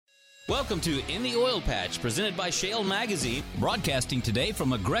Welcome to In the Oil Patch, presented by Shale Magazine, broadcasting today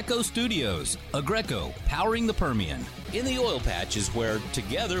from Agreco Studios. Agreco, powering the Permian. In the Oil Patch is where,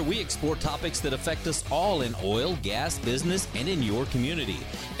 together, we explore topics that affect us all in oil, gas, business, and in your community.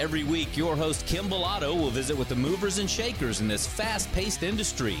 Every week, your host, Kim Bellotto, will visit with the movers and shakers in this fast-paced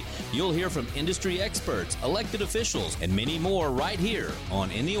industry. You'll hear from industry experts, elected officials, and many more right here on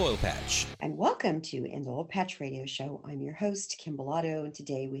In the Oil Patch. And welcome to In the Oil Patch Radio Show. I'm your host, Kim Bellotto, and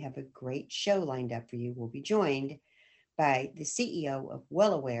today we have a great show lined up for you. We'll be joined by the CEO of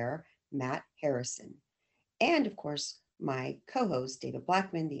Wellaware, Matt Harrison. And of course, my co-host, David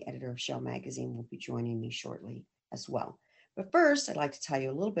Blackman, the editor of Shale Magazine, will be joining me shortly as well. But first, I'd like to tell you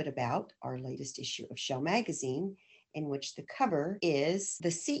a little bit about our latest issue of Shale Magazine, in which the cover is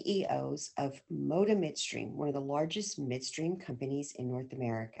the CEOs of Moda Midstream, one of the largest midstream companies in North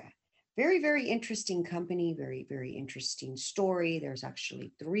America. Very, very interesting company, very, very interesting story. There's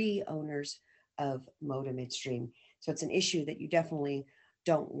actually 3 owners of Moda Midstream. So it's an issue that you definitely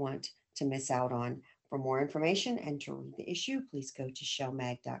don't want to miss out on. For more information and to read the issue, please go to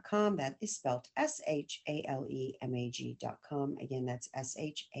shalemag.com. That is spelled SHALEMAG.com. Again, that's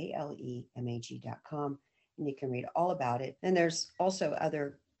SHALEMAG.com. And you can read all about it. And there's also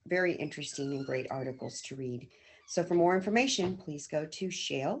other very interesting and great articles to read. So for more information, please go to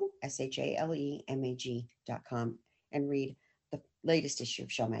Shale, SHALEMAG.com, and read the latest issue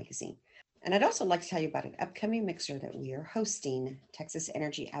of Shale Magazine. And I'd also like to tell you about an upcoming mixer that we are hosting, Texas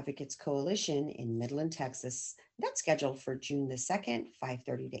Energy Advocates Coalition in Midland, Texas. That's scheduled for June the 2nd,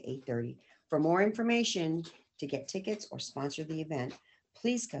 5:30 to 8:30. For more information, to get tickets or sponsor the event,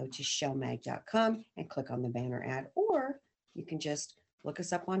 please go to shalemag.com and click on the banner ad, or you can just look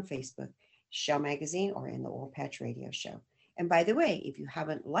us up on Facebook, Shale Magazine, or In the Oil Patch Radio Show. And by the way, if you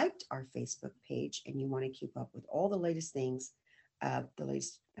haven't liked our Facebook page and you want to keep up with all the latest things,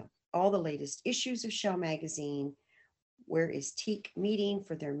 all the latest issues of Shale Magazine, where is Teak meeting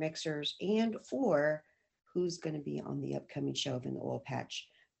for their mixers, and or who's going to be on the upcoming show of In the Oil Patch,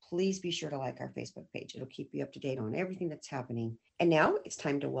 please be sure to like our Facebook page. It'll keep you up to date on everything that's happening. And now it's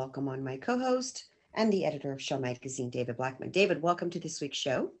time to welcome on my co-host and the editor of Shale Magazine, David Blackman. David, welcome to this week's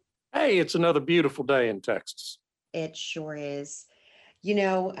show. Hey, it's another beautiful day in Texas. It sure is. You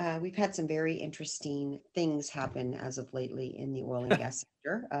know, we've had some very interesting things happen as of lately in the oil and gas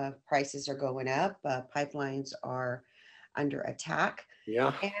sector. Prices are going up. Pipelines are under attack.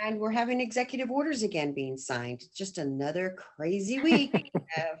 Yeah. And we're having executive orders again being signed. Just another crazy week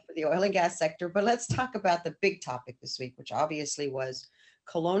for the oil and gas sector. But let's talk about the big topic this week, which obviously was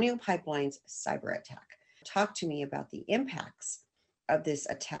Colonial Pipeline's cyber attack. Talk to me about the impacts of this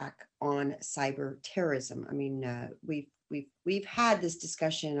attack on cyber terrorism. I mean, we've had this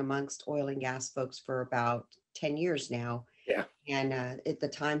discussion amongst oil and gas folks for about 10 years now. Yeah. And the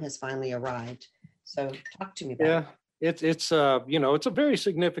time has finally arrived. So talk to me about it. It's a very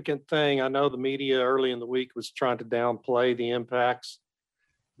significant thing. I know the media early in the week was trying to downplay the impacts,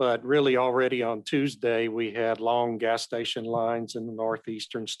 but really already on Tuesday, we had long gas station lines in the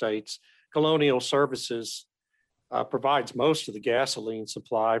northeastern states. Colonial Services provides most of the gasoline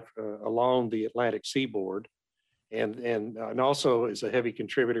supply along the Atlantic seaboard, and also is a heavy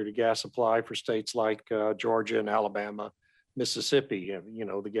contributor to gas supply for states like Georgia and Alabama, Mississippi. You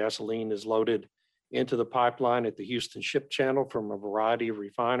know, the gasoline is loaded into the pipeline at the Houston Ship Channel from a variety of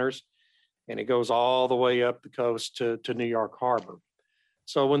refiners, and it goes all the way up the coast to New York Harbor.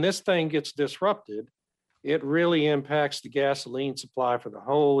 So when this thing gets disrupted, it really impacts the gasoline supply for the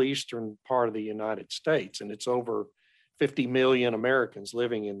whole eastern part of the United States. And it's over 50 million Americans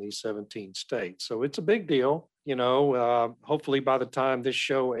living in these 17 states. So it's a big deal. You know, hopefully by the time this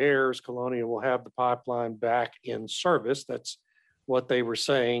show airs, Colonial will have the pipeline back in service. That's what they were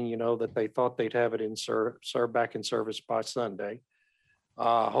saying, you know, that they thought they'd have it back in service by Sunday.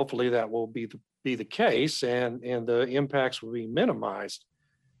 Hopefully that will be the case, and the impacts will be minimized.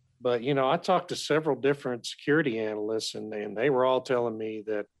 But, you know, I talked to several different security analysts, and they were all telling me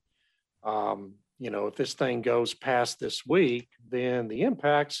that, you know, if this thing goes past this week, then the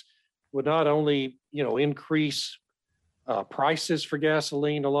impacts would not only, you know, increase prices for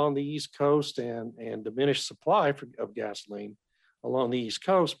gasoline along the East Coast and diminish supply of gasoline along the East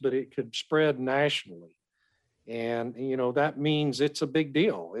Coast, but it could spread nationally. And, you know, that means it's a big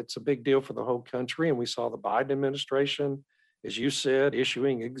deal. It's a big deal for the whole country. And we saw the Biden administration, as you said,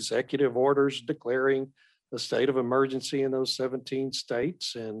 issuing executive orders declaring the state of emergency in those 17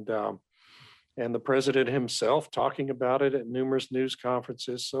 states, and the president himself talking about it at numerous news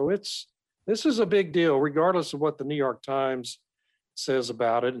conferences. So this is a big deal, regardless of what the New York Times says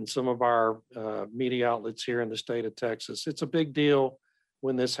about it and some of our media outlets here in the state of Texas. It's a big deal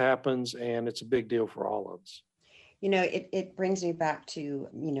when this happens, and it's a big deal for all of us. It brings me back to,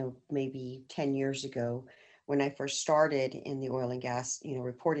 maybe 10 years ago when I first started in the oil and gas,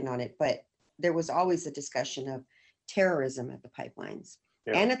 reporting on it. But there was always a discussion of terrorism at the pipelines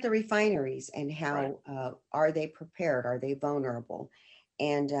and at the refineries, and how are they prepared? Are they vulnerable?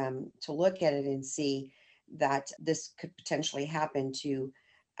 And to look at it and see that this could potentially happen to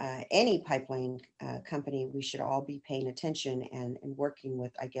any pipeline company, we should all be paying attention and working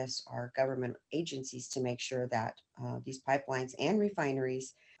with, I guess, our government agencies to make sure that these pipelines and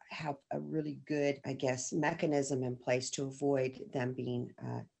refineries have a really good, I guess, mechanism in place to avoid them being,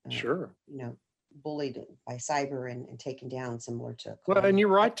 bullied by cyber and taken down, similar to. Well, and you're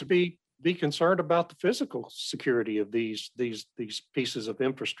right to be concerned about the physical security of these pieces of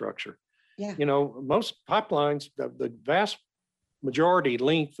infrastructure. Yeah. Most pipelines, the vast majority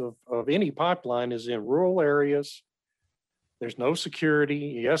length of any pipeline is in rural areas. There's no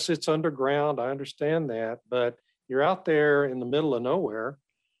security. Yes, it's underground. I understand that, but you're out there in the middle of nowhere,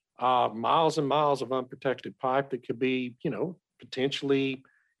 miles and miles of unprotected pipe that could be, potentially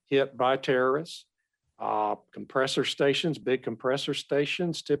hit by terrorists. Compressor stations, big compressor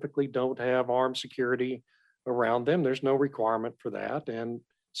stations, typically don't have armed security around them. There's no requirement for that. And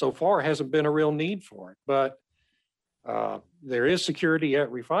so far hasn't been a real need for it. But there is security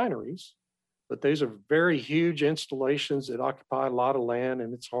at refineries, but these are very huge installations that occupy a lot of land,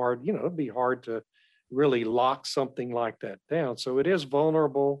 and it's hard, it'd be hard to really lock something like that down. So it is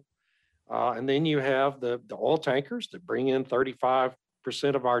vulnerable. And then you have the oil tankers that bring in 35%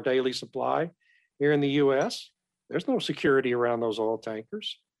 of our daily supply here in the U.S. There's no security around those oil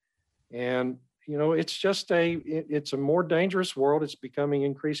tankers. And, it's just it's a more dangerous world. It's becoming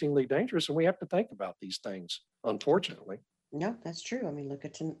increasingly dangerous, and we have to think about these things, unfortunately. No, that's true. I mean, look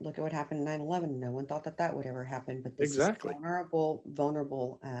at what happened in 9/11. No one thought that would ever happen, but this Exactly. is a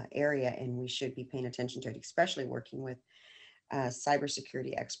vulnerable area, and we should be paying attention to it, especially working with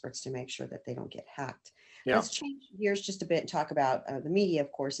cybersecurity experts to make sure that they don't get hacked. Yeah. Let's change gears just a bit and talk about the media,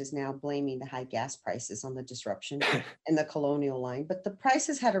 of course, is now blaming the high gas prices on the disruption in the Colonial line. But the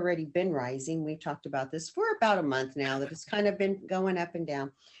prices had already been rising. We've talked about this for about a month now, that it's kind of been going up and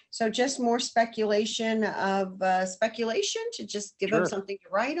down. So just more speculation to just give them something to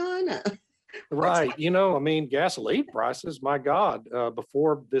write on. Right. Gasoline prices, my God,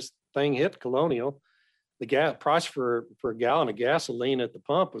 before this thing hit Colonial, the gas price for a gallon of gasoline at the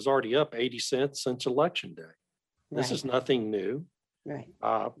pump was already up 80 cents since Election Day. This is nothing new. Right.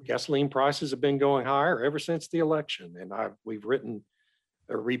 Gasoline prices have been going higher ever since the election. And we've written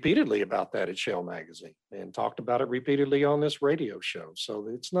repeatedly about that at Shale Magazine and talked about it repeatedly on this radio show. So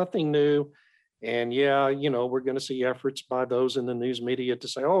it's nothing new. And we're going to see efforts by those in the news media to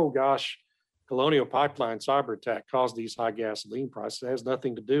say, oh gosh, Colonial Pipeline cyber attack caused these high gasoline prices. It has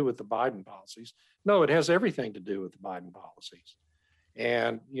nothing to do with the Biden policies. No, it has everything to do with the Biden policies.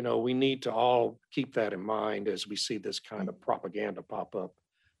 And, we need to all keep that in mind as we see this kind of propaganda pop up.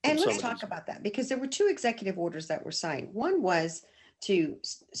 And let's talk about that, because there were two executive orders that were signed. One was to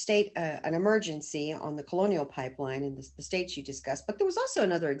state an emergency on the Colonial Pipeline in the states you discussed, but there was also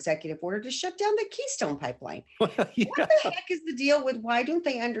another executive order to shut down the Keystone Pipeline. What the heck is the deal with, why don't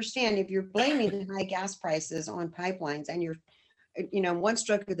they understand, if you're blaming the high gas prices on pipelines and you're, one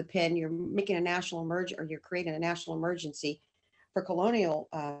stroke of the pen, you're making a national emergency, or you're creating a national emergency for Colonial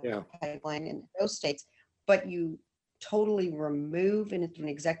Pipeline in those states, but you totally remove in an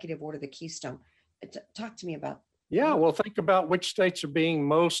executive order the Keystone. Talk to me about. Yeah, well, think about which states are being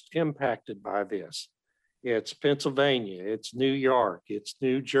most impacted by this. It's Pennsylvania, it's New York, it's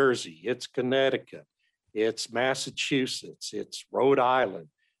New Jersey, it's Connecticut, it's Massachusetts, it's Rhode Island,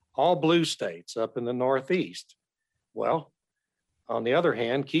 all blue states up in the Northeast. Well, on the other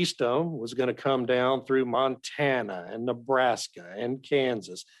hand, Keystone was going to come down through Montana and Nebraska and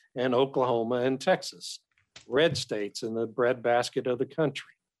Kansas and Oklahoma and Texas, red states in the breadbasket of the country.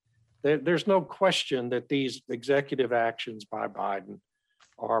 There's no question that these executive actions by Biden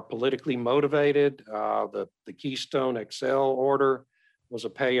are politically motivated. The Keystone XL order was a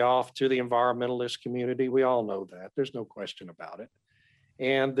payoff to the environmentalist community. We all know that. There's no question about it.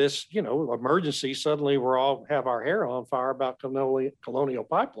 And this, emergency, suddenly we're all have our hair on fire about Colonial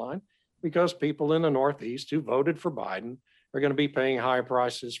Pipeline, because people in the Northeast who voted for Biden are going to be paying high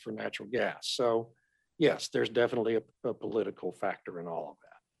prices for natural gas. So yes, there's definitely a political factor in all of that.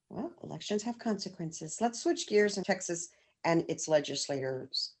 Well, elections have consequences. Let's switch gears in Texas and its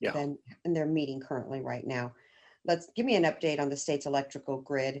legislators then in their meeting currently right now. Give me an update on the state's electrical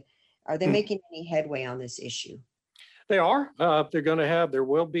grid. Are they making any headway on this issue? They are. There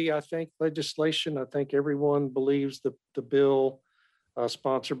will be, I think, legislation. I think everyone believes the bill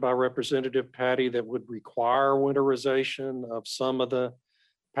sponsored by Representative Patty, that would require winterization of some of the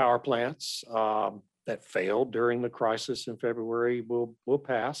power plants that failed during the crisis in February will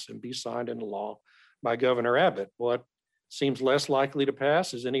pass and be signed into law by Governor Abbott. What seems less likely to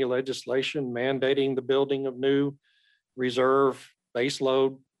pass is any legislation mandating the building of new reserve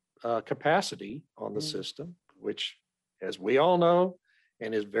baseload capacity on the system, which, as we all know,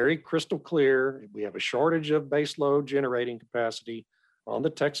 and is very crystal clear, we have a shortage of baseload generating capacity on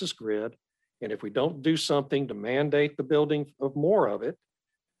the Texas grid. And if we don't do something to mandate the building of more of it,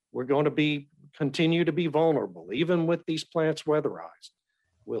 we're going to continue to be vulnerable. Even with these plants weatherized,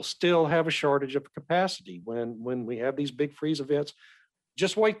 we'll still have a shortage of capacity when we have these big freeze events.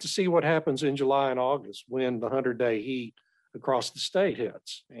 Just wait to see what happens in July and August when the 100-day heat across the state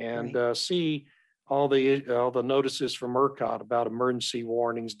hits, and see all the notices from ERCOT about emergency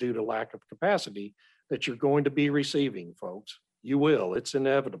warnings due to lack of capacity that you're going to be receiving, folks. You will. It's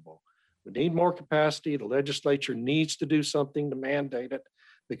inevitable. We need more capacity. The legislature needs to do something to mandate it,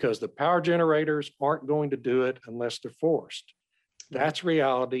 because the power generators aren't going to do it unless they're forced. That's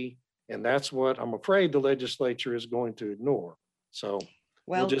reality, and that's what I'm afraid the legislature is going to ignore. So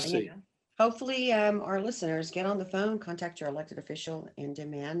we'll just see. Hopefully our listeners get on the phone, contact your elected official, and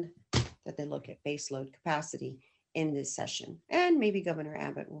demand that they look at baseload capacity in this session. And maybe Governor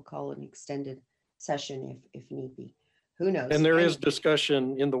Abbott will call an extended session if need be. Who knows? And there is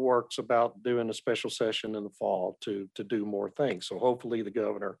discussion in the works about doing a special session in the fall to do more things. So hopefully the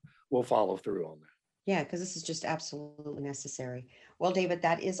governor will follow through on that. Yeah, because this is just absolutely necessary. Well, David,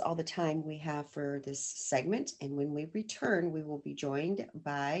 that is all the time we have for this segment. And when we return, we will be joined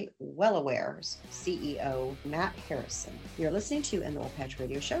by WellAware's CEO, Matt Harrison. You're listening to In the Oil Patch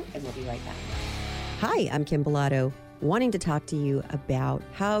Radio Show, and we'll be right back. Hi, I'm Kim Bellato, wanting to talk to you about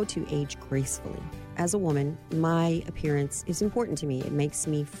how to age gracefully. As a woman, my appearance is important to me. It makes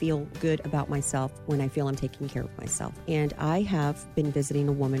me feel good about myself when I feel I'm taking care of myself. And I have been visiting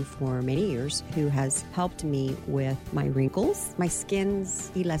a woman for many years who has helped me with my wrinkles, my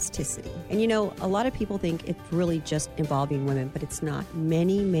skin's elasticity. And you know, a lot of people think it's really just involving women, but it's not.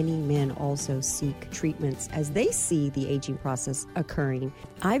 Many, many men also seek treatments as they see the aging process occurring.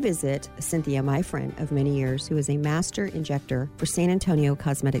 I visit Cynthia, my friend of many years, who is a master injector for San Antonio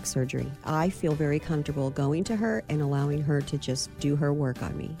Cosmetic Surgery. I feel very comfortable going to her and allowing her to just do her work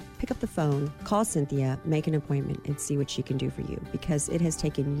on me. Pick up the phone, call Cynthia, make an appointment, and see what she can do for you, because it has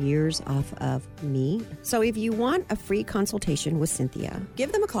taken years off of me. So if you want a free consultation with Cynthia,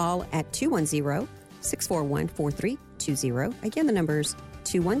 give them a call at 210-641-4320. Again, the number's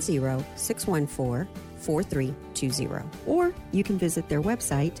 210-614-4320. Or you can visit their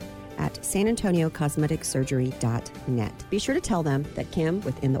website at sanantoniocosmeticsurgery.net. Be sure to tell them that Kim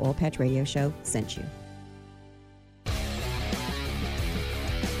within the Oil Patch Radio Show sent you.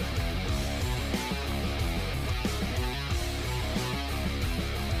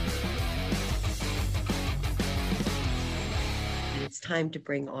 It's time to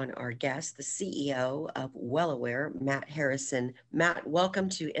bring on our guest, the CEO of WellAware, Matt Harrison. Matt, welcome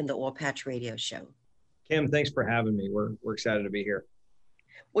to In the Oil Patch Radio Show. Kim, thanks for having me. We're excited to be here.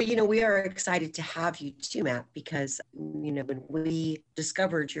 Well, you know, we are excited to have you too, Matt, because, you know, when we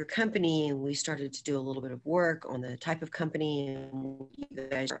discovered your company and we started to do a little bit of work on the type of company and you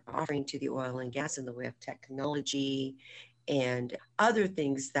guys are offering to the oil and gas in the way of technology and other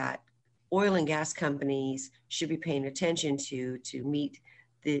things that oil and gas companies should be paying attention to meet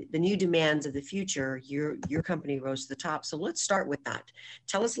the new demands of the future, your company rose to the top. So let's start with that.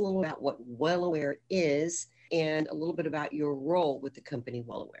 Tell us a little about what WellAware is and a little bit about your role with the company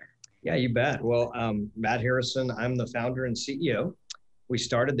WellAware. Yeah, you bet. Well, Matt Harrison, I'm the founder and CEO. We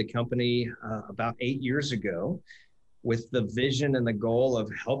started the company about 8 years ago with the vision and the goal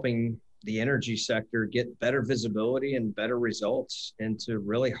of helping the energy sector get better visibility and better results into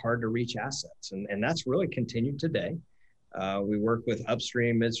really hard to reach assets. And that's really continued today. We work with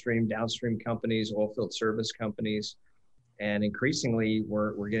upstream, midstream, downstream companies, oil field service companies. And increasingly,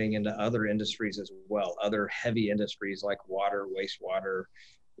 we're getting into other industries as well, other heavy industries like water, wastewater,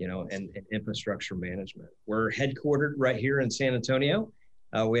 you know, and infrastructure management. We're headquartered right here in San Antonio.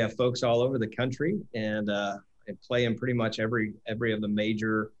 We have folks all over the country and play in pretty much every of the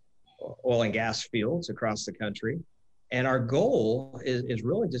major oil and gas fields across the country. And our goal is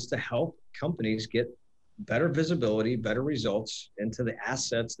really just to help companies get better visibility, better results into the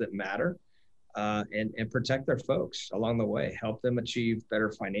assets that matter. And protect their folks along the way, help them achieve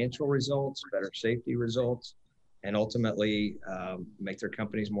better financial results, better safety results, and ultimately make their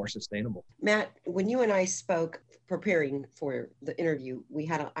companies more sustainable. Matt, when you and I spoke preparing for the interview,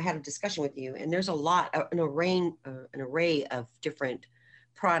 I had a discussion with you, and there's an array of different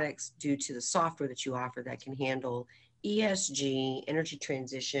products due to the software that you offer that can handle ESG, energy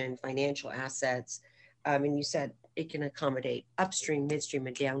transition, financial assets. And you said it can accommodate upstream, midstream,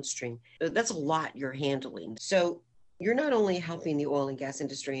 and downstream. That's a lot you're handling. So you're not only helping the oil and gas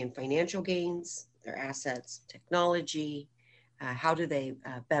industry in financial gains, their assets, technology, how do they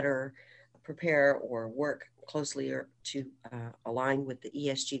better prepare or work closely or to align with the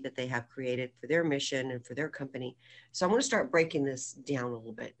ESG that they have created for their mission and for their company. So I want to start breaking this down a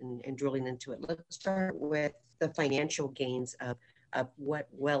little bit and drilling into it. Let's start with the financial gains of what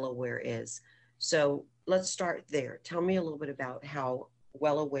WellAware is. So let's start there. Tell me a little bit about how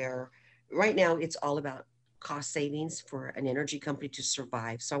WellAware, right now it's all about cost savings for an energy company to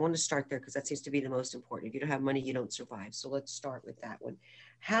survive. So I want to start there because that seems to be the most important. If you don't have money, you don't survive. So let's start with that one.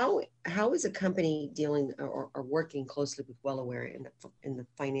 How is a company dealing or working closely with WellAware in the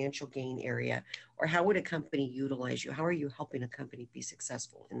financial gain area? Or how would a company utilize you? How are you helping a company be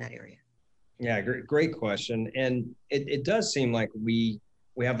successful in that area? Yeah, great question. And it does seem like we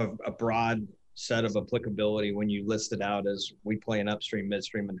have a broad set of applicability when you list it out as we play in upstream,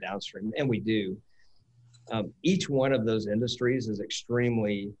 midstream, and downstream, and we do. Each one of those industries is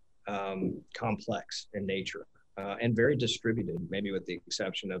extremely complex in nature and very distributed, maybe with the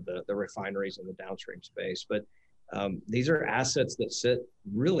exception of the refineries in the downstream space. But these are assets that sit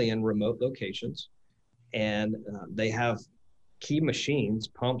really in remote locations, and they have key machines,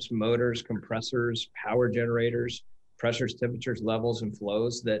 pumps, motors, compressors, power generators, pressures, temperatures, levels, and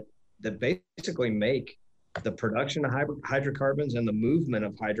flows that basically make the production of hydrocarbons and the movement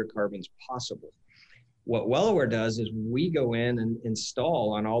of hydrocarbons possible. What WellAware does is we go in and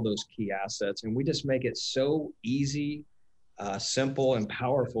install on all those key assets, and we just make it so easy, simple, and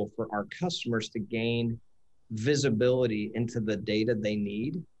powerful for our customers to gain visibility into the data they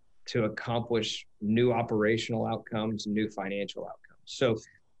need to accomplish new operational outcomes, new financial outcomes. So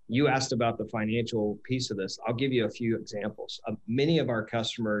you asked about the financial piece of this. I'll give you a few examples. Many of our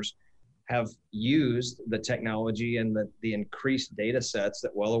customers have used the technology and the increased data sets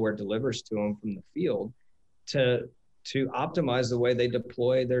that WellAware delivers to them from the field to optimize the way they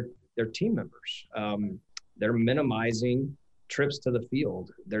deploy their team members. They're minimizing trips to the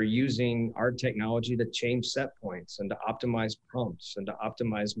field. They're using our technology to change set points and to optimize pumps and to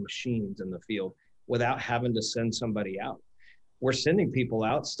optimize machines in the field without having to send somebody out. We're sending people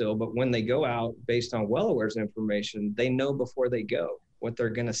out still, but when they go out based on WellAware's information, they know before they go what they're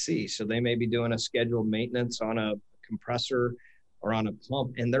going to see. So they may be doing a scheduled maintenance on a compressor or on a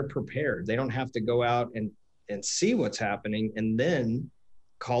pump, and they're prepared. They don't have to go out and see what's happening and then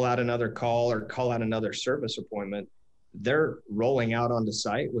call out another call or call out another service appointment. They're rolling out onto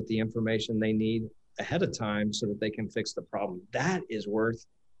site with the information they need ahead of time so that they can fix the problem. That is worth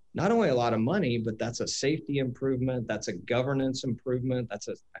not only a lot of money, but that's a safety improvement, that's a governance improvement, that's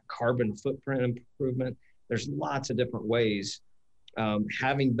a carbon footprint improvement. There's lots of different ways.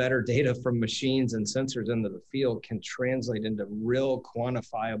 Having better data from machines and sensors into the field can translate into real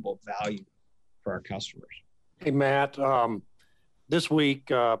quantifiable value for our customers. Hey, Matt, this week,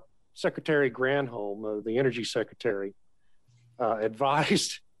 Secretary Granholm, the Energy Secretary,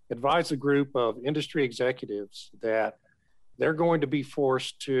 advised a group of industry executives that they're going to be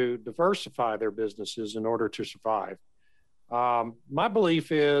forced to diversify their businesses in order to survive. My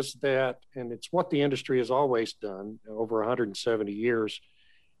belief is that, and it's what the industry has always done over 170 years,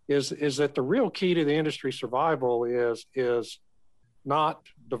 is that the real key to the industry survival is not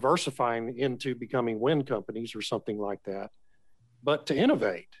diversifying into becoming wind companies or something like that, but to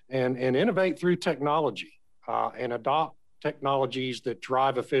innovate and innovate through technology and adopt technologies that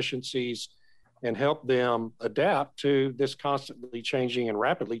drive efficiencies and help them adapt to this constantly changing and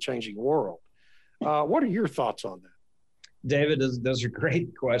rapidly changing world. What are your thoughts on that? David, those are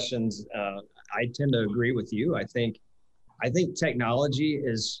great questions. I tend to agree with you. I think technology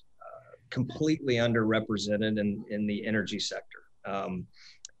is completely underrepresented in the energy sector.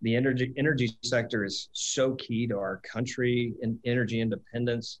 The energy sector is so key to our country and energy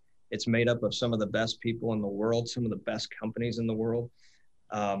independence. It's made up of some of the best people in the world, some of the best companies in the world.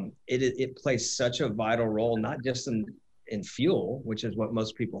 It plays such a vital role, not just in fuel, which is what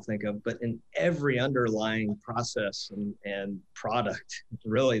most people think of, but in every underlying process and product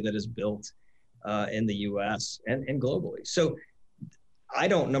really that is built in the US and globally. So I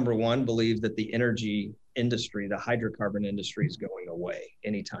don't, number one, believe that the energy industry, the hydrocarbon industry, is going away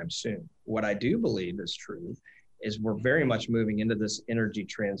anytime soon. What I do believe is true is we're very much moving into this energy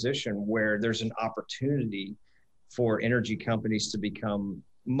transition where there's an opportunity for energy companies to become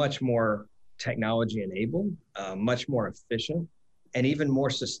much more technology enabled, much more efficient, and even more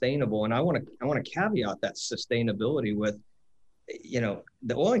sustainable. And I want to caveat that sustainability with, the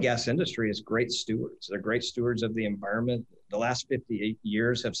oil and gas industry is great stewards. They're great stewards of the environment. The last 58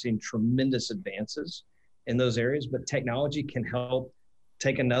 years have seen tremendous advances in those areas, but technology can help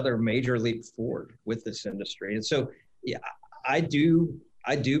take another major leap forward with this industry. And so, yeah, I do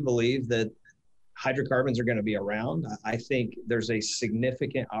believe that hydrocarbons are going to be around. I think there's a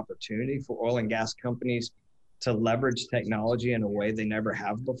significant opportunity for oil and gas companies to leverage technology in a way they never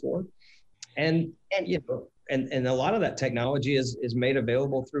have before. And a lot of that technology is made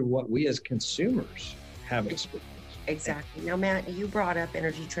available through what we as consumers have experienced. Exactly. Now, Matt, you brought up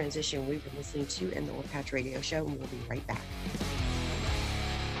energy transition. We've been listening to in the Oil Patch Radio Show, and we'll be right back.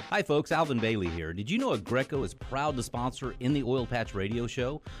 Hi folks, Alvin Bailey here. Did you know Aggreko is proud to sponsor In the Oil Patch Radio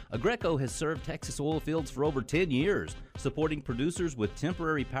Show? Aggreko has served Texas oil fields for over 10 years, supporting producers with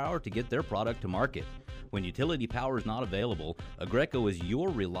temporary power to get their product to market. When utility power is not available, Aggreko is your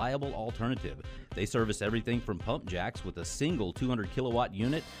reliable alternative. They service everything from pump jacks with a single 200 kilowatt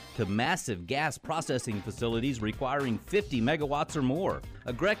unit to massive gas processing facilities requiring 50 megawatts or more.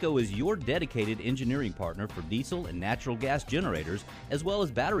 Aggreko is your dedicated engineering partner for diesel and natural gas generators, as well as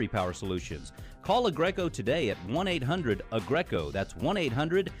battery power solutions. Call Aggreko today at 1-800-AGGREKO. That's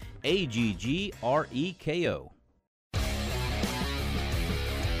 1-800-AGGREKO.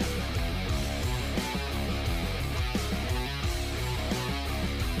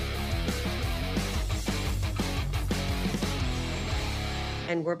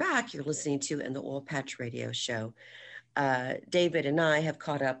 And we're back. You're listening to In the Oil Patch Radio Show. David and I have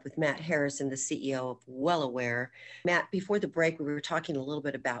caught up with Matt Harrison, the CEO of WellAware. Matt, before the break, we were talking a little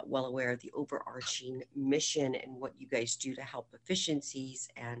bit about WellAware, the overarching mission and what you guys do to help efficiencies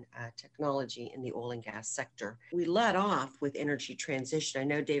and technology in the oil and gas sector. We led off with energy transition. I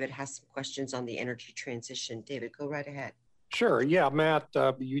know David has some questions on the energy transition. David, go right ahead. Sure. Yeah, Matt,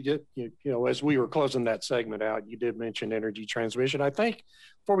 you did, as we were closing that segment out, you did mention energy transmission. I think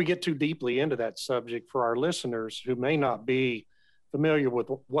before we get too deeply into that subject, for our listeners who may not be familiar with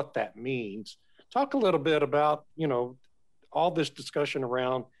what that means, talk a little bit about, all this discussion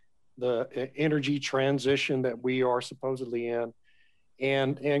around the energy transition that we are supposedly in,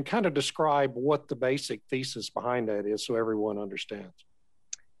 and kind of describe what the basic thesis behind that is so everyone understands.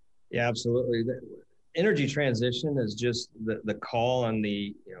 Yeah, absolutely. Energy transition is just the call on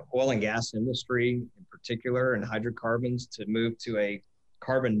the oil and gas industry in particular and hydrocarbons to move to a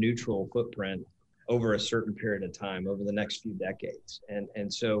carbon neutral footprint over a certain period of time over the next few decades.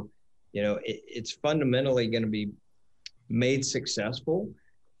 And so, it's fundamentally going to be made successful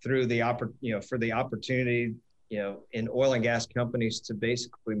through for the opportunity, in oil and gas companies to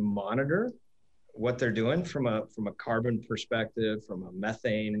basically monitor what they're doing from a carbon perspective, from a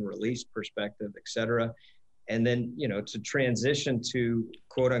methane release perspective, et cetera. And then, to transition to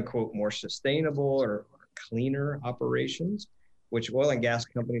quote unquote more sustainable or cleaner operations, which oil and gas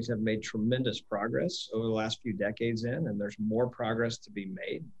companies have made tremendous progress over the last few decades in, and there's more progress to be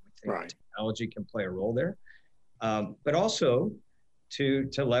made. We think right. Technology can play a role there. But also to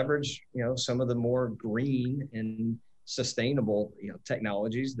leverage, some of the more green and sustainable,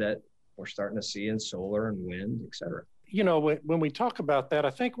 technologies that we're starting to see in solar and wind, et cetera. When we talk about that, I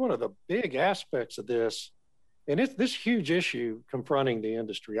think one of the big aspects of this, and it's this huge issue confronting the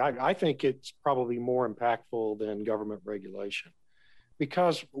industry, I think it's probably more impactful than government regulation,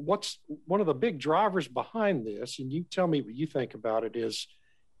 because what's one of the big drivers behind this, and you tell me what you think about it, is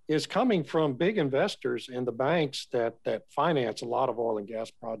coming from big investors and the banks that finance a lot of oil and gas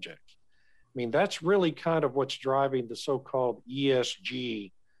projects. I mean, that's really kind of what's driving the so-called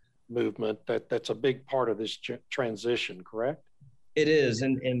ESG movement that's a big part of this transition, correct? It is.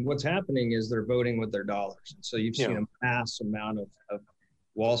 And what's happening is they're voting with their dollars. And so you've seen a mass amount of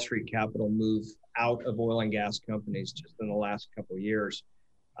Wall Street capital move out of oil and gas companies just in the last couple of years.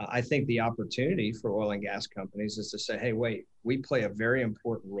 I think the opportunity for oil and gas companies is to say, hey, wait, we play a very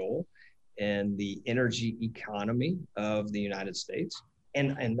important role in the energy economy of the United States.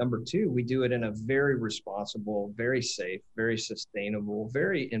 And number two, we do it in a very responsible, very safe, very sustainable,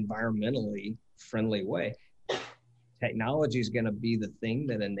 very environmentally friendly way. Technology is going to be the thing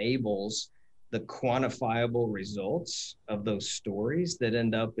that enables the quantifiable results of those stories that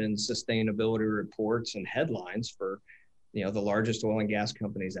end up in sustainability reports and headlines for, the largest oil and gas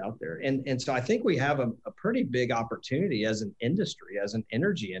companies out there. And so I think we have a pretty big opportunity as an industry, as an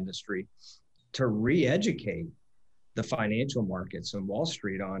energy industry, to re-educate the financial markets and Wall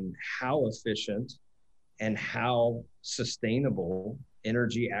Street on how efficient and how sustainable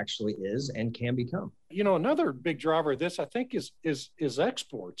energy actually is and can become. Another big driver of this, I think, is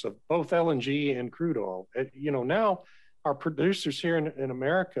exports of both LNG and crude oil. Now our producers here in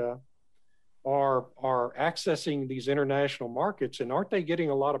America are accessing these international markets, and aren't they getting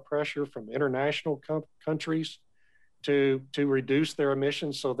a lot of pressure from international countries to reduce their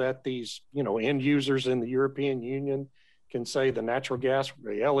emissions so that these end users in the European Union can say the natural gas,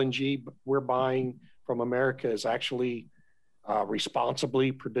 the LNG we're buying from America is actually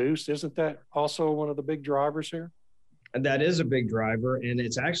responsibly produced? Isn't that also one of the big drivers here? And that is a big driver, and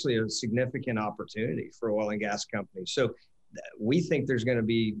it's actually a significant opportunity for oil and gas companies. So we think there's going to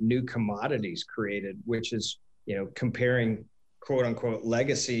be new commodities created, which is, comparing quote unquote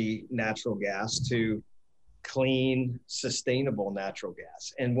legacy natural gas to clean, sustainable natural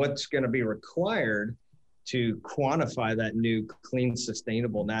gas. And what's going to be required to quantify that new clean,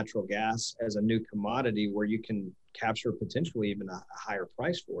 sustainable natural gas as a new commodity where you can capture potentially even a higher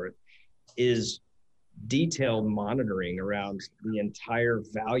price for it is detailed monitoring around the entire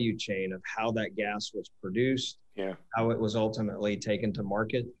value chain of how that gas was produced, how it was ultimately taken to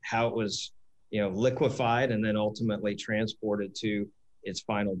market, how it was, liquefied and then ultimately transported to its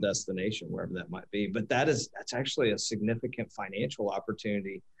final destination, wherever that might be. But that's actually a significant financial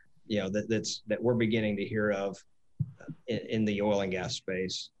opportunity, that we're beginning to hear of in the oil and gas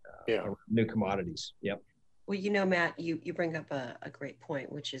space, new commodities. Yep. Well, Matt, you bring up a great point,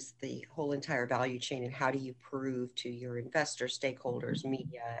 which is the whole entire value chain and how do you prove to your investors, stakeholders,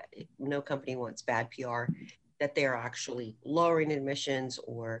 media, no company wants bad PR, that they're actually lowering emissions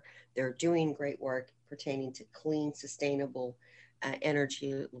or they're doing great work pertaining to clean, sustainable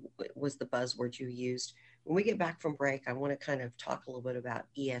energy was the buzzword you used. When we get back from break, I want to kind of talk a little bit about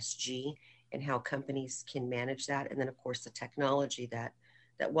ESG and how companies can manage that. And then, of course, the technology that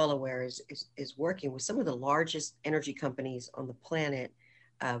WellAware is working with some of the largest energy companies on the planet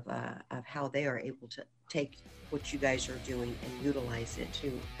of how they are able to take what you guys are doing and utilize it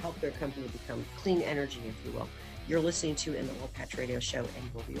to help their company become clean energy, if you will. You're listening to In the Oil Patch Radio Show,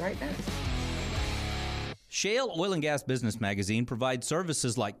 and we'll be right back. Shale Oil and Gas Business Magazine provides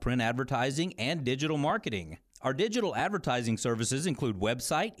services like print advertising and digital marketing. Our digital advertising services include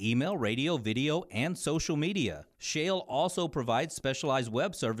website, email, radio, video, and social media. Shale also provides specialized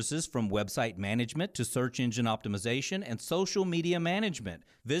web services from website management to search engine optimization and social media management.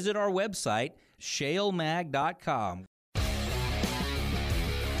 Visit our website, shalemag.com.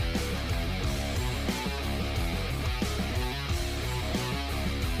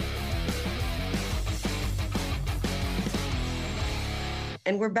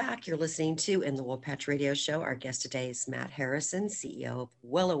 And we're back. You're listening to In the Oil Patch Radio Show. Our guest today is Matt Harrison, CEO of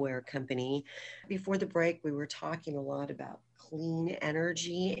WellAware Company. Before the break, we were talking a lot about clean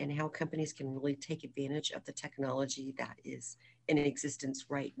energy and how companies can really take advantage of the technology that is in existence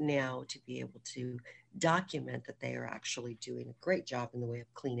right now to be able to document that they are actually doing a great job in the way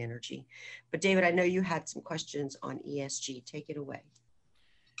of clean energy. But David, I know you had some questions on ESG. Take it away.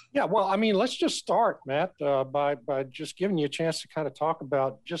 Yeah, well, I mean, let's just start, Matt, by just giving you a chance to kind of talk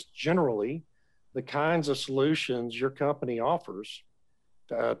about just generally the kinds of solutions your company offers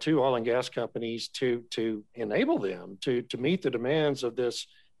to oil and gas companies to enable them to meet the demands of this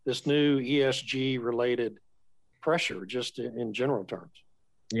new ESG related pressure, just in general terms.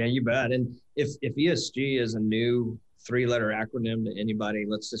 Yeah, you bet. And if ESG is a new 3-letter acronym to anybody,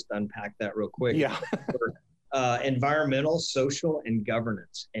 let's just unpack that real quick. Yeah. Environmental, social, and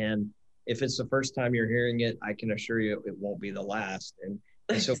governance. And if it's the first time you're hearing it, I can assure you it won't be the last. And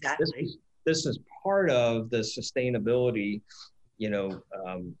so Exactly. this is part of the sustainability,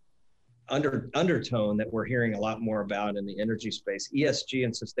 undertone that we're hearing a lot more about in the energy space. ESG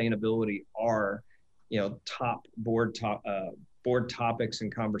and sustainability are, top board topics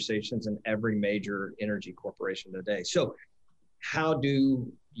and conversations in every major energy corporation today. So how do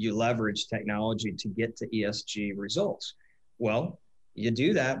you leverage technology to get to ESG results? Well, you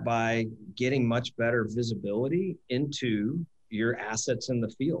do that by getting much better visibility into your assets in the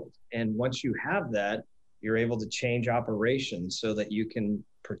field. And once you have that, you're able to change operations so that you can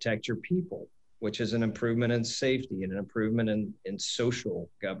protect your people, which is an improvement in safety and an improvement in social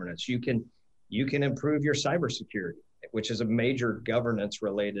governance. You can improve your cybersecurity, which is a major governance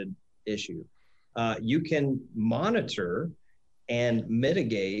related issue. You can monitor and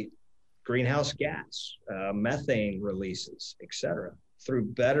mitigate greenhouse gas, methane releases, et cetera, through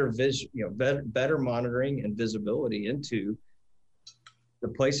better better monitoring and visibility into the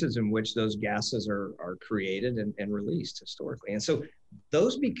places in which those gases are created and released historically. And so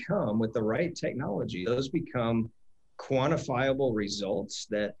those become, with the right technology, those become quantifiable results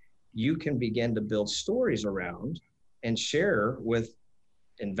that you can begin to build stories around and share with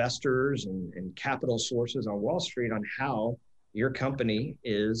investors and capital sources on Wall Street on how your company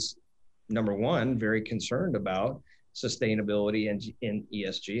is, number one, very concerned about sustainability and in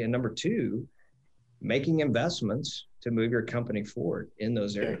ESG, and number two, making investments to move your company forward in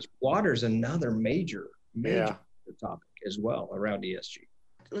those areas. Water is another major topic as well around ESG.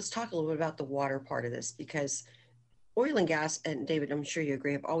 Let's talk a little bit about the water part of this, because oil and gas, and David, I'm sure you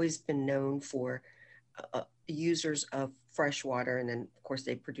agree, have always been known for users of fresh water. And then, of course,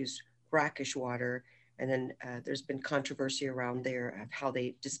 they produce brackish water. And then there's been controversy around there of how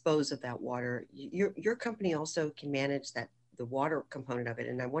they dispose of that water. Your company also can manage the water component of it.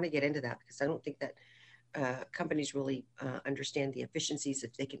 And I want to get into that because I don't think that companies really understand the efficiencies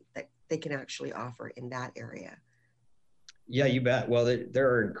that they can actually offer in that area. Yeah, you bet. Well, there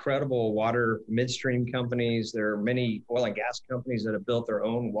are incredible water midstream companies. There are many oil and gas companies that have built their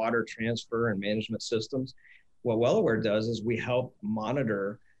own water transfer and management systems. What WellAware does is we help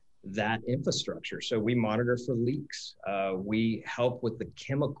monitor that infrastructure. So we monitor for leaks. We help with the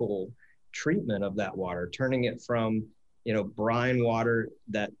chemical treatment of that water, turning it from, brine water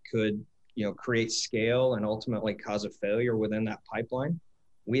that could, create scale and ultimately cause a failure within that pipeline.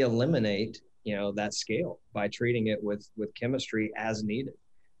 We eliminate that scale by treating it with chemistry as needed.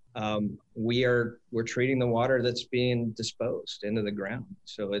 We're treating the water that's being disposed into the ground,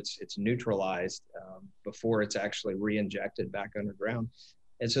 so it's neutralized before it's actually re-injected back underground.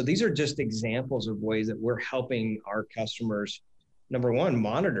 And so these are just examples of ways that we're helping our customers, number one,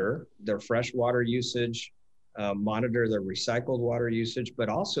 monitor their fresh water usage, monitor their recycled water usage, but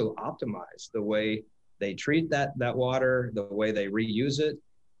also optimize the way they treat that water, the way they reuse it.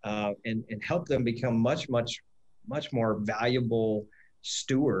 And help them become much more valuable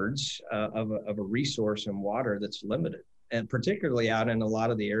stewards of a resource in water that's limited, and particularly out in a lot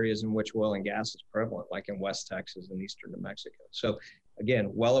of the areas in which oil and gas is prevalent, like in West Texas and eastern New Mexico. So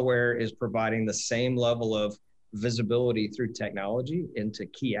again, WellAware is providing the same level of visibility through technology into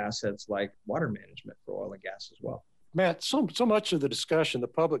key assets like water management for oil and gas as well. Matt, so much of the discussion, the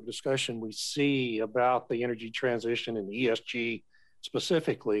public discussion we see about the energy transition and the ESG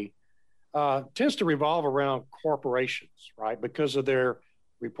specifically tends to revolve around corporations, right? Because of their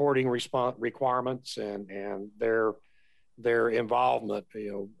reporting requirements and their involvement,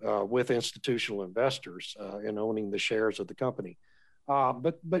 with institutional investors in owning the shares of the company.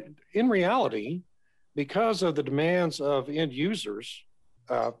 But in reality, because of the demands of end users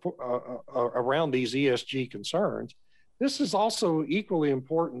around these ESG concerns, this is also equally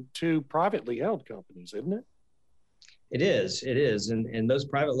important to privately held companies, isn't it? It is. And those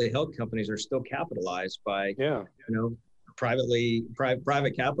privately held companies are still capitalized by,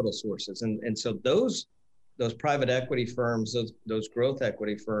 private capital sources. And so those private equity firms, those growth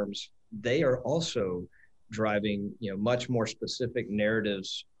equity firms, they are also driving, much more specific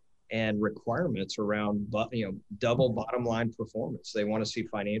narratives and requirements around, double bottom line performance. They want to see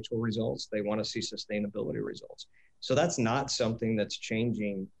financial results. They want to see sustainability results. So that's not something that's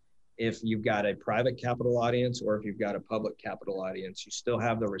changing. If you've got a private capital audience or if you've got a public capital audience, you still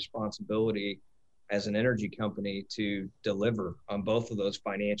have the responsibility as an energy company to deliver on both of those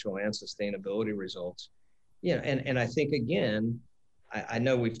financial and sustainability results. And I think, again, I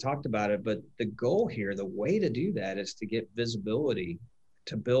know we've talked about it, but the goal here, the way to do that is to get visibility,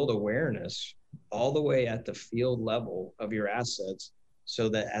 to build awareness all the way at the field level of your assets, so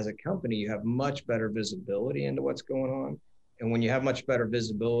that as a company, you have much better visibility into what's going on. And when you have much better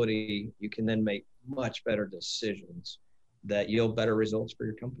visibility, you can then make much better decisions that yield better results for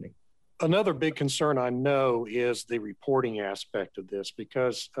your company. Another big concern I know is the reporting aspect of this,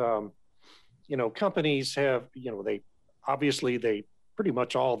 because, companies have, they pretty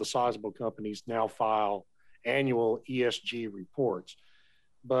much all the sizable companies now file annual ESG reports.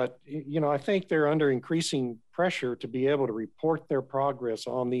 But, I think they're under increasing pressure to be able to report their progress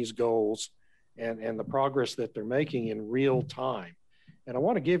on these goals and the progress that they're making in real time. And I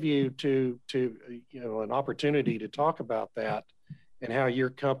want to give you an opportunity to talk about that and how your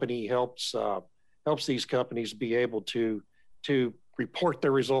company helps these companies be able to report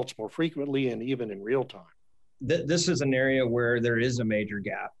their results more frequently and even in real time. This is an area where there is a major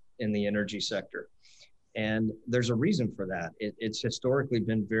gap in the energy sector. And there's a reason for that. It's historically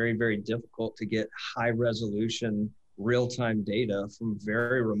been very, very difficult to get high resolution, real-time data from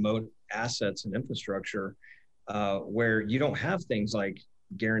very remote assets and infrastructure where you don't have things like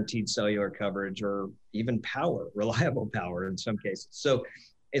guaranteed cellular coverage or even power, reliable power in some cases. So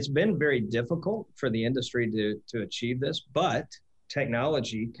it's been very difficult for the industry to achieve this, but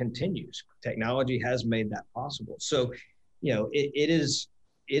technology continues. Technology has made that possible. So,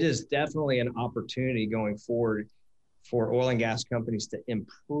 it is definitely an opportunity going forward for oil and gas companies to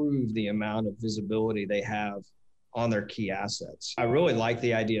improve the amount of visibility they have on their key assets. I really like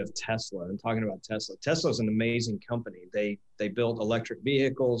the idea of Tesla and talking about Tesla. Tesla's an amazing company. They build electric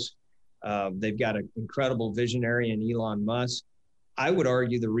vehicles. They've got an incredible visionary in Elon Musk. I would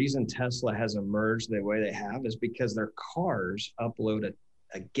argue the reason Tesla has emerged the way they have is because their cars upload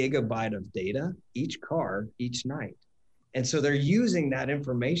a gigabyte of data, each car, each night. And so they're using that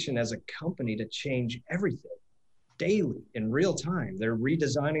information as a company to change everything daily in real time. They're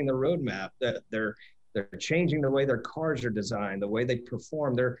redesigning the roadmap. They're changing the way their cars are designed, the way they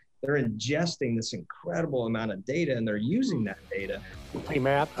perform. They're ingesting this incredible amount of data, and they're using that data. Hey,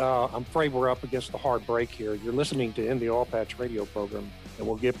 Matt, I'm afraid we're up against a hard break here. You're listening to In the Oil Patch radio program, and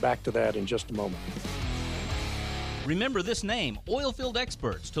we'll get back to that in just a moment. Remember this name, Oilfield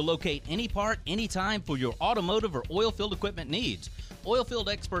Experts, to locate any part, anytime for your automotive or oilfield equipment needs. Oilfield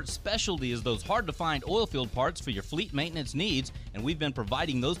Experts' specialty is those hard-to-find oilfield parts for your fleet maintenance needs, and we've been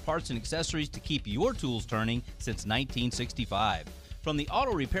providing those parts and accessories to keep your tools turning since 1965. From the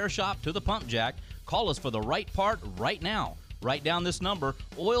auto repair shop to the pump jack, call us for the right part right now. Write down this number,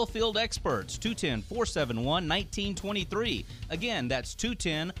 Oilfield Experts, 210-471-1923. Again, that's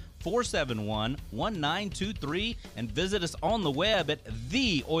 210-471-1923, and visit us on the web at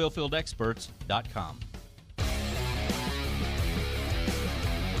theoilfieldexperts.com.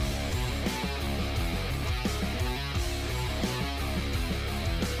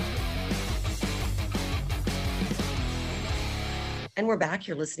 And we're back.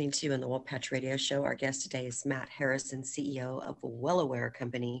 You're listening to In the Oil Patch Radio Show. Our guest today is Matt Harrison, CEO of Wellaware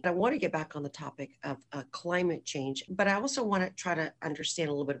Company. I want to get back on the topic of climate change, but I also want to try to understand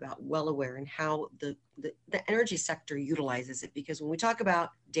a little bit about Wellaware and how the energy sector utilizes it. Because when we talk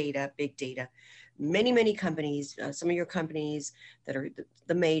about data, big data, many companies, some of your companies that are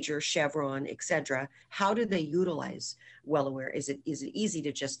the major, Chevron, et cetera, how do they utilize Wellaware? Is it easy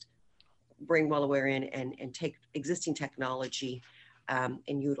to just bring Wellaware in and take existing technology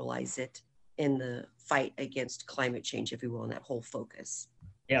and utilize it in the fight against climate change, if you will, and that whole focus?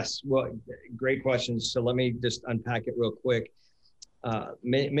 Yes, well, great questions. So let me just unpack it real quick.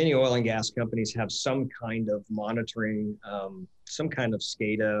 Many oil and gas companies have some kind of monitoring, some kind of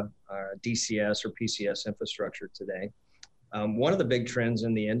SCADA, DCS or PCS infrastructure today. One of the big trends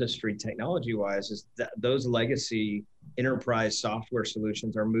in the industry technology-wise is that those legacy enterprise software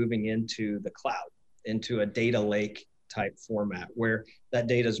solutions are moving into the cloud, into a data lake type format where that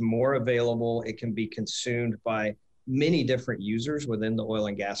data is more available. It can be consumed by many different users within the oil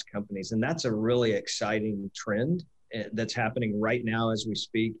and gas companies. And that's a really exciting trend that's happening right now as we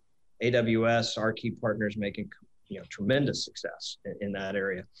speak. AWS, our key partners, making tremendous success in that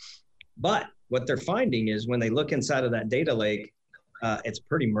area. But what they're finding is when they look inside of that data lake, it's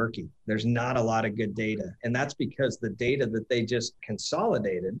pretty murky. There's not a lot of good data. And that's because the data that they just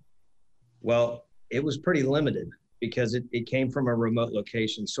consolidated, well, it was pretty limited because it came from a remote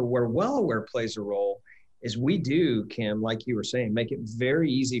location. So where Wellaware plays a role is we do, Kim, like you were saying, make it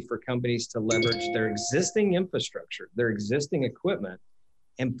very easy for companies to leverage their existing infrastructure, their existing equipment,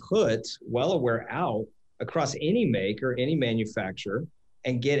 and put Wellaware out across any make or any manufacturer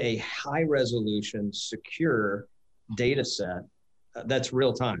and get a high resolution, secure data set that's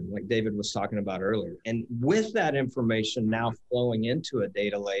real time, like David was talking about earlier. And with that information now flowing into a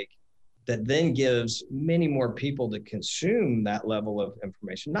data lake that then gives many more people to consume that level of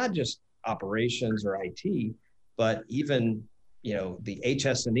information, not just operations or IT, but even the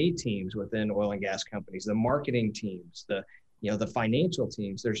HS&E teams within oil and gas companies, the marketing teams, the financial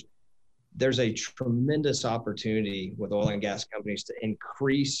teams. There's a tremendous opportunity with oil and gas companies to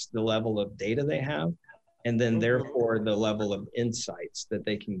increase the level of data they have, and then therefore the level of insights that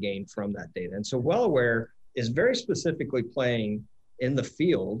they can gain from that data. And so Wellaware is very specifically playing in the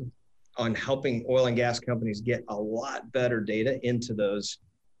field on helping oil and gas companies get a lot better data into those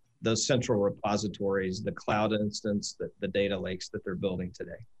central repositories, the cloud instance, the data lakes that they're building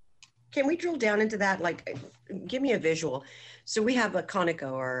today. Can we drill down into that? Like, give me a visual. So we have a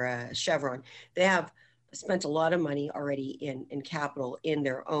Conoco or a Chevron. They have spent a lot of money already in capital in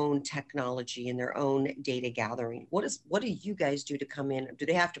their own technology, in their own data gathering. What do you guys do to come in? Do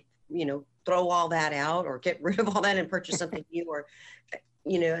they have to, throw all that out or get rid of all that and purchase something new? Or,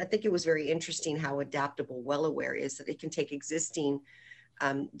 I think it was very interesting how adaptable Wellaware is, that it can take existing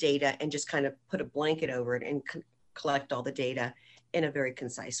data and just kind of put a blanket over it and collect all the data in a very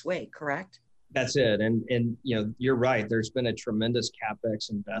concise way, correct? That's it. And you're right. There's been a tremendous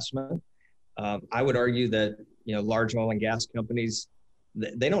CapEx investment. I would argue that, large oil and gas companies,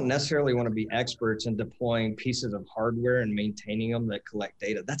 they don't necessarily want to be experts in deploying pieces of hardware and maintaining them that collect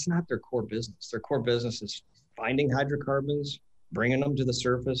data. That's not their core business. Their core business is finding hydrocarbons, bringing them to the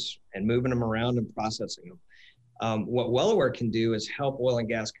surface, and moving them around and processing them. What WellAware can do is help oil and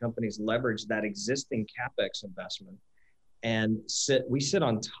gas companies leverage that existing CapEx investment and we sit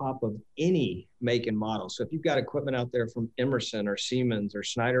on top of any make and model. So if you've got equipment out there from Emerson or Siemens or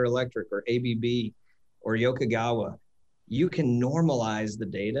Schneider Electric or ABB or Yokogawa, you can normalize the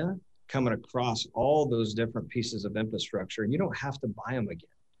data coming across all those different pieces of infrastructure, and you don't have to buy them again.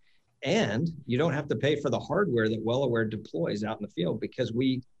 And you don't have to pay for the hardware that WellAware deploys out in the field, because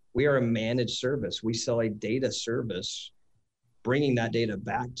we are a managed service. We sell a data service, bringing that data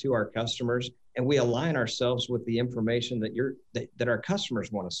back to our customers, and we align ourselves with the information that our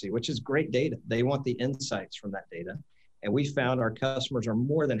customers want to see, which is great data. They want the insights from that data. And we found our customers are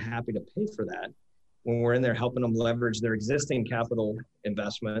more than happy to pay for that when we're in there helping them leverage their existing capital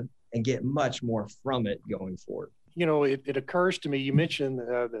investment and get much more from it going forward. You know, it occurs to me, you mentioned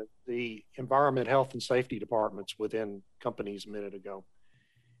the environment, health, and safety departments within companies a minute ago.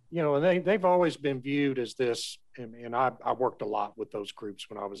 You know, and they've always been viewed as this, and I worked a lot with those groups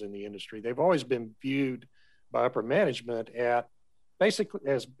when I was in the industry. They've always been viewed by upper management at basically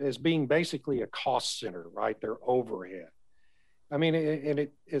as being basically a cost center, right? Their overhead. I mean, and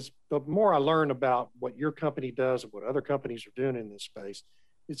it is, the more I learn about what your company does and what other companies are doing in this space,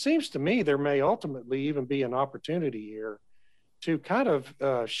 it seems to me there may ultimately even be an opportunity here to kind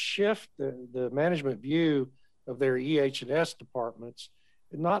of shift the management view of their EH&S departments,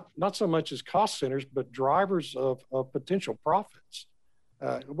 not so much as cost centers, but drivers of potential profits.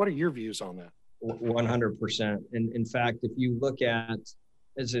 What are your views on that? 100%. And in fact, if you look at,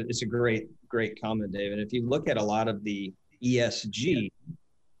 it's a great comment, David. If you look at a lot of the ESG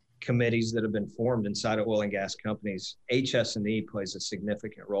committees that have been formed inside of oil and gas companies, HS&E plays a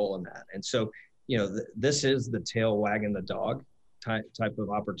significant role in that. And so, you know, this is the tail wagging the dog type of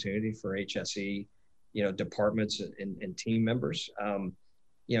opportunity for HSE, you know, departments and team members.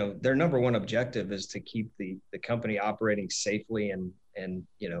 You know, their number one objective is to keep the company operating safely and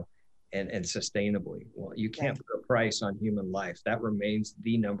you know, and sustainably. Well, you can't put a price on human life. That remains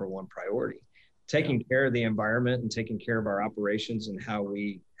the number one priority. Taking care of the environment and taking care of our operations and how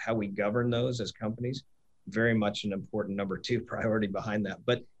we govern those as companies, very much an important number two priority behind that.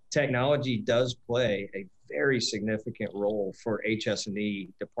 But technology does play a very significant role for HS&E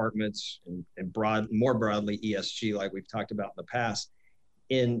departments and more broadly ESG, like we've talked about in the past,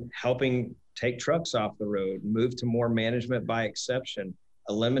 in helping take trucks off the road, move to more management by exception,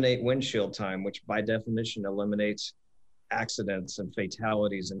 eliminate windshield time, which by definition eliminates accidents and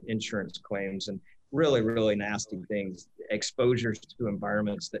fatalities and insurance claims and really, really nasty things, exposures to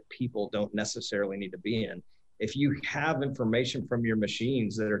environments that people don't necessarily need to be in. If you have information from your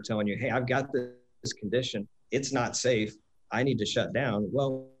machines that are telling you, hey, I've got this condition, it's not safe, I need to shut down.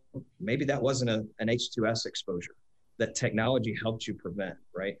 Well, maybe that wasn't an H2S exposure that technology helped you prevent,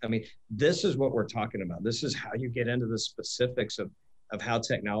 right? I mean, this is what we're talking about. This is how you get into the specifics of how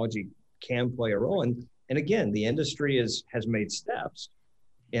technology can play a role. And again, the industry has made steps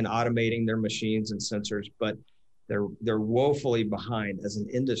in automating their machines and sensors, but they're woefully behind as an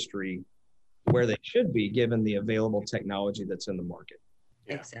industry where they should be given the available technology that's in the market.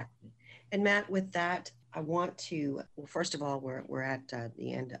 Yeah. Exactly. And Matt, with that, I want to, well, first of all, we're at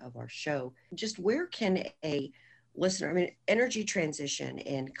the end of our show. Just where can a listener, I mean, energy transition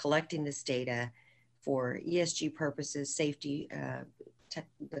and collecting this data for ESG purposes, safety,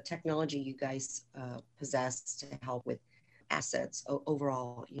 the technology you guys possess to help with assets,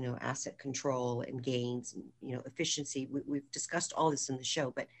 overall, you know, asset control and gains, and, you know, efficiency. We've discussed all this in the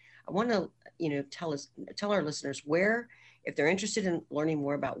show, but I want to, you know, tell our listeners where, if they're interested in learning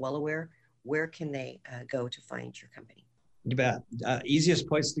more about WellAware, where can they go to find your company? You bet. Easiest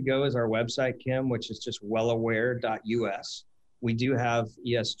place to go is our website, Kim, which is just wellaware.us. We do have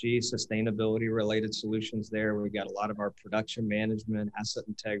ESG, sustainability related solutions there. We've got a lot of our production management, asset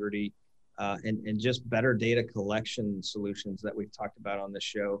integrity, and just better data collection solutions that we've talked about on the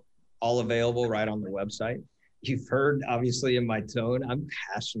show, all available right on the website. You've heard, obviously, in my tone, I'm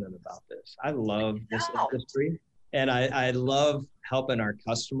passionate about this. I love this industry, and I love helping our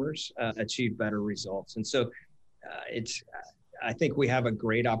customers achieve better results. And so I think we have a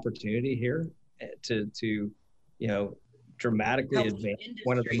great opportunity here to you know, dramatically advance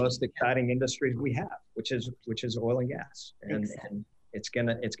one of the most exciting industries we have, which is oil and gas. And, exactly. And it's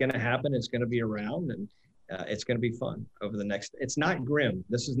gonna happen. It's gonna be around, and it's gonna be fun over the next. It's not grim.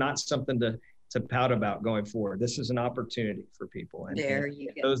 This is not something to pout about going forward. This is an opportunity for people, and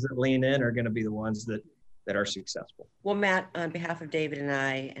those that lean in are going to be the ones that are successful. Well, Matt, on behalf of David and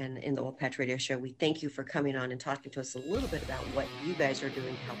I, and in the Oil Patch Radio Show, we thank you for coming on and talking to us a little bit about what you guys are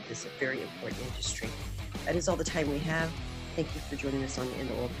doing to help this very important industry. That is all the time we have. Thank you for joining us on the In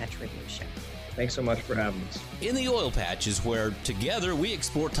the Oil Patch Radio Show. Thanks so much for having us. In the Oil Patch is where together we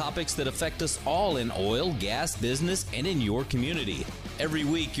explore topics that affect us all in oil, gas, business, and in your community. Every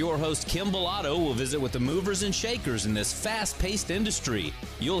week, your host Kim Bellotto will visit with the movers and shakers in this fast-paced industry.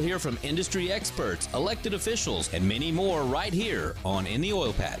 You'll hear from industry experts, elected officials, and many more right here on In the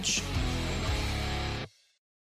Oil Patch.